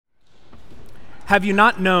Have you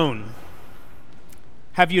not known?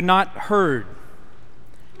 Have you not heard?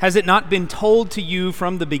 Has it not been told to you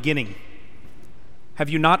from the beginning? Have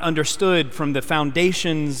you not understood from the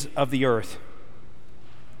foundations of the earth?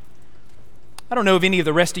 I don't know if any of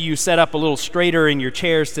the rest of you sat up a little straighter in your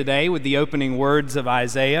chairs today with the opening words of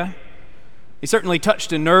Isaiah. They certainly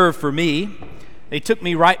touched a nerve for me. They took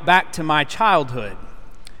me right back to my childhood.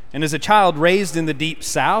 And as a child raised in the deep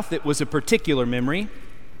South, it was a particular memory.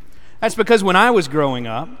 That's because when I was growing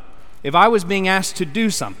up, if I was being asked to do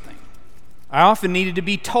something, I often needed to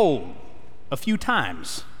be told a few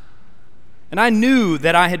times. And I knew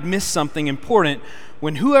that I had missed something important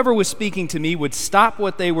when whoever was speaking to me would stop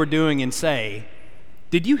what they were doing and say,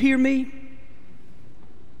 "Did you hear me?"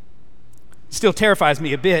 It still terrifies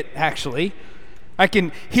me a bit, actually. I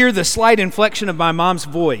can hear the slight inflection of my mom's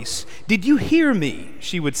voice. "Did you hear me?"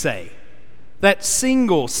 she would say. That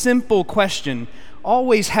single, simple question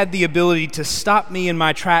always had the ability to stop me in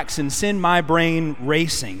my tracks and send my brain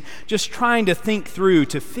racing, just trying to think through,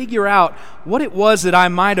 to figure out what it was that I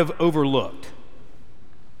might have overlooked.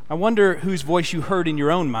 I wonder whose voice you heard in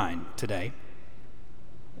your own mind today.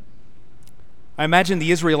 I imagine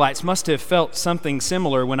the Israelites must have felt something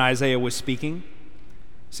similar when Isaiah was speaking.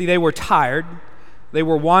 See, they were tired. They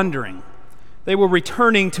were wandering. They were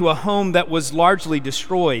returning to a home that was largely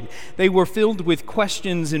destroyed. They were filled with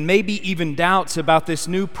questions and maybe even doubts about this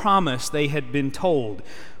new promise they had been told,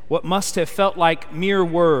 what must have felt like mere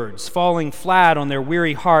words falling flat on their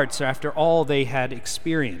weary hearts after all they had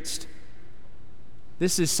experienced.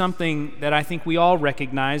 This is something that I think we all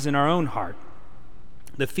recognize in our own heart.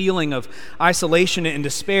 The feeling of isolation and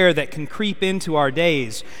despair that can creep into our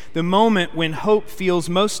days, the moment when hope feels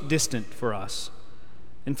most distant for us.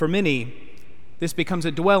 And for many, this becomes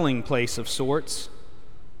a dwelling place of sorts,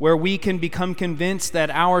 where we can become convinced that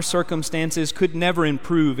our circumstances could never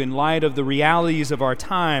improve in light of the realities of our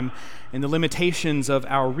time and the limitations of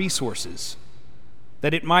our resources,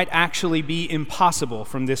 that it might actually be impossible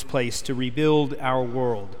from this place to rebuild our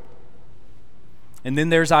world. And then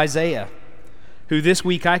there's Isaiah, who this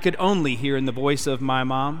week I could only hear in the voice of my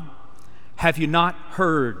mom. "Have you not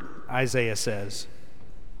heard?" Isaiah says.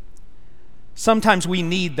 Sometimes we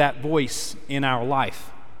need that voice in our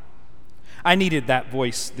life. I needed that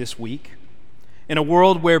voice this week. In a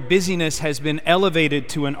world where busyness has been elevated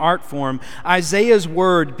to an art form, Isaiah's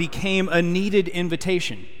word became a needed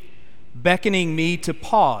invitation, beckoning me to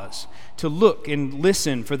pause, to look and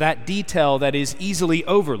listen for that detail that is easily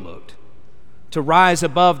overlooked, to rise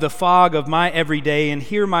above the fog of my everyday and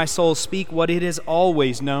hear my soul speak what it has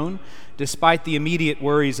always known, despite the immediate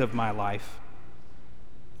worries of my life.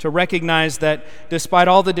 To recognize that despite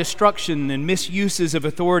all the destruction and misuses of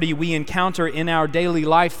authority we encounter in our daily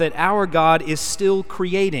life, that our God is still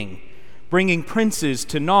creating, bringing princes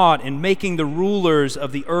to naught and making the rulers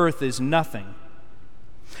of the earth as nothing.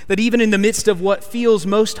 That even in the midst of what feels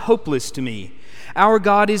most hopeless to me, our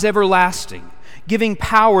God is everlasting, giving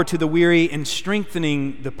power to the weary and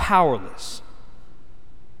strengthening the powerless.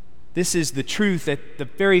 This is the truth at the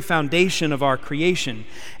very foundation of our creation,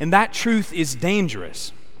 and that truth is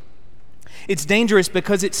dangerous. It's dangerous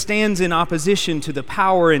because it stands in opposition to the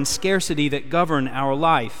power and scarcity that govern our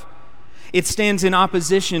life. It stands in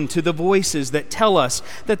opposition to the voices that tell us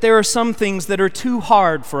that there are some things that are too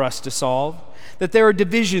hard for us to solve, that there are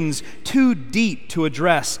divisions too deep to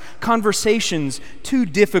address, conversations too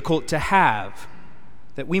difficult to have,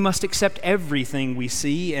 that we must accept everything we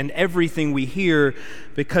see and everything we hear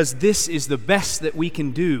because this is the best that we can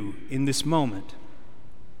do in this moment.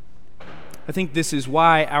 I think this is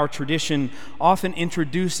why our tradition often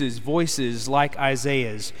introduces voices like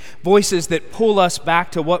Isaiah's, voices that pull us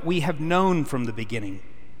back to what we have known from the beginning,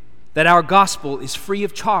 that our gospel is free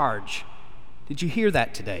of charge. Did you hear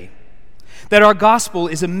that today? That our gospel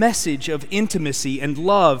is a message of intimacy and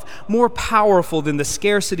love, more powerful than the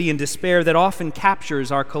scarcity and despair that often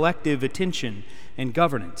captures our collective attention and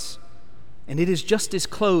governance. And it is just as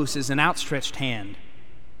close as an outstretched hand,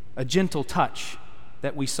 a gentle touch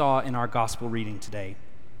that we saw in our gospel reading today.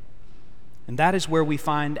 And that is where we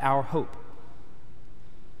find our hope.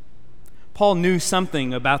 Paul knew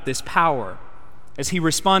something about this power as he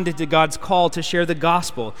responded to God's call to share the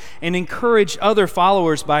gospel and encouraged other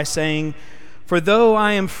followers by saying, "For though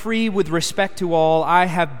I am free with respect to all, I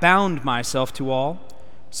have bound myself to all,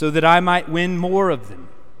 so that I might win more of them.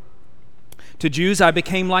 To Jews I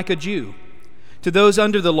became like a Jew. To those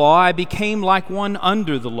under the law, I became like one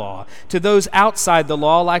under the law. To those outside the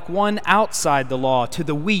law, like one outside the law. To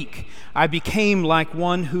the weak, I became like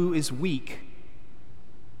one who is weak."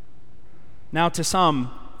 Now, to some,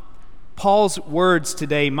 Paul's words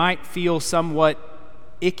today might feel somewhat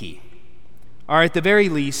icky. are at the very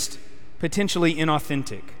least potentially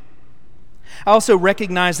inauthentic. I also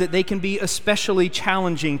recognize that they can be especially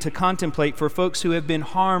challenging to contemplate for folks who have been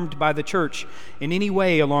harmed by the church in any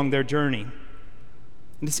way along their journey.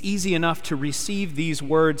 And it's easy enough to receive these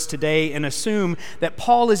words today and assume that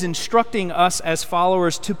Paul is instructing us as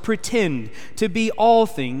followers to pretend to be all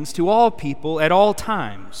things to all people at all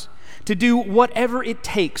times, to do whatever it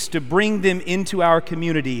takes to bring them into our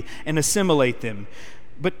community and assimilate them.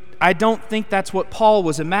 But I don't think that's what Paul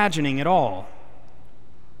was imagining at all.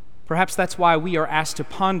 Perhaps that's why we are asked to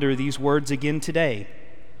ponder these words again today.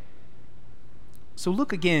 So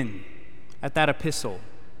look again at that epistle.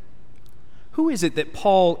 Who is it that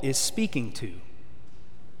Paul is speaking to?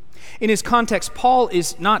 In his context, Paul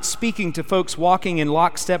is not speaking to folks walking in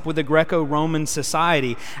lockstep with the Greco-Roman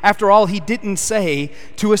society. After all, he didn't say,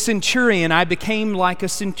 "To a centurion I became like a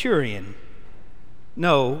centurion."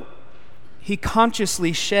 No, he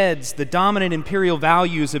consciously sheds the dominant imperial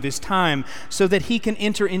values of his time so that he can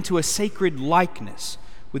enter into a sacred likeness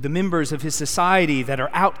with the members of his society that are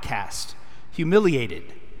outcast, humiliated,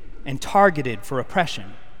 and targeted for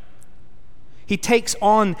oppression. He takes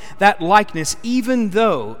on that likeness even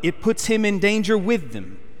though it puts him in danger with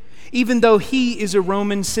them, even though he is a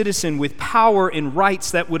Roman citizen with power and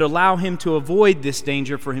rights that would allow him to avoid this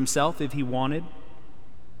danger for himself if he wanted.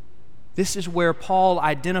 This is where Paul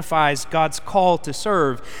identifies God's call to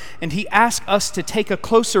serve, and he asks us to take a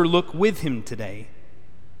closer look with him today,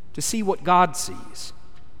 to see what God sees,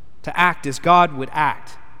 to act as God would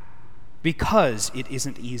act, because it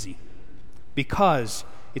isn't easy, because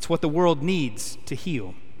it's what the world needs to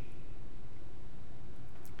heal.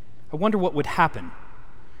 I wonder what would happen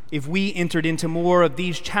if we entered into more of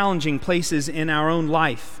these challenging places in our own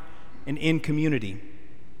life and in community.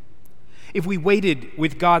 If we waited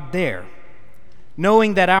with God there,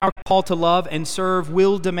 knowing that our call to love and serve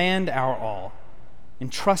will demand our all, and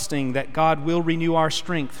trusting that God will renew our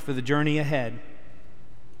strength for the journey ahead.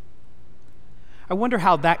 I wonder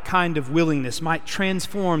how that kind of willingness might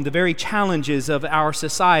transform the very challenges of our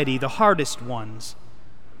society, the hardest ones,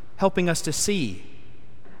 helping us to see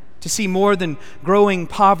more than growing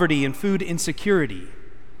poverty and food insecurity,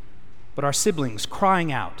 but our siblings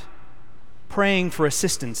crying out, praying for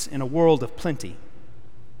assistance in a world of plenty.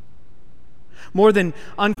 More than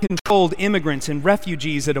uncontrolled immigrants and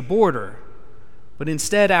refugees at a border, but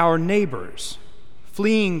instead our neighbors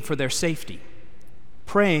fleeing for their safety,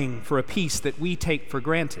 praying for a peace that we take for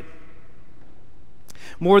granted.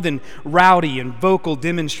 More than rowdy and vocal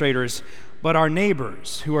demonstrators, but our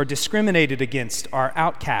neighbors who are discriminated against, are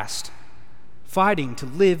outcast, fighting to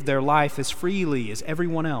live their life as freely as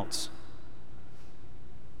everyone else.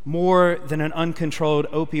 More than an uncontrolled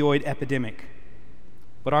opioid epidemic,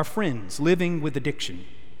 but our friends living with addiction,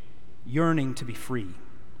 yearning to be free.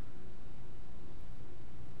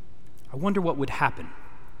 I wonder what would happen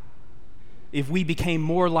if we became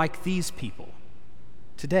more like these people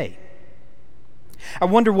today. I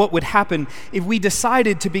wonder what would happen if we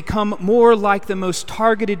decided to become more like the most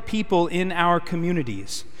targeted people in our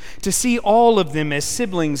communities, to see all of them as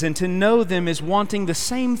siblings and to know them as wanting the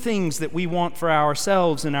same things that we want for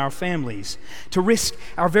ourselves and our families, to risk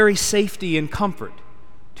our very safety and comfort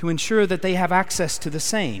to ensure that they have access to the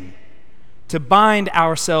same, to bind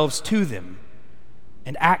ourselves to them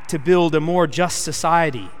and act to build a more just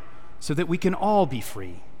society so that we can all be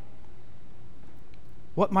free.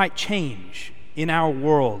 What might change in our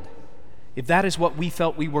world if that is what we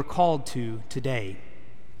felt we were called to today?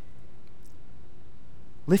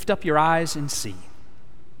 Lift up your eyes and see.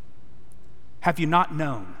 Have you not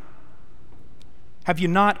known? Have you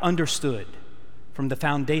not understood from the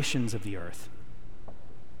foundations of the earth?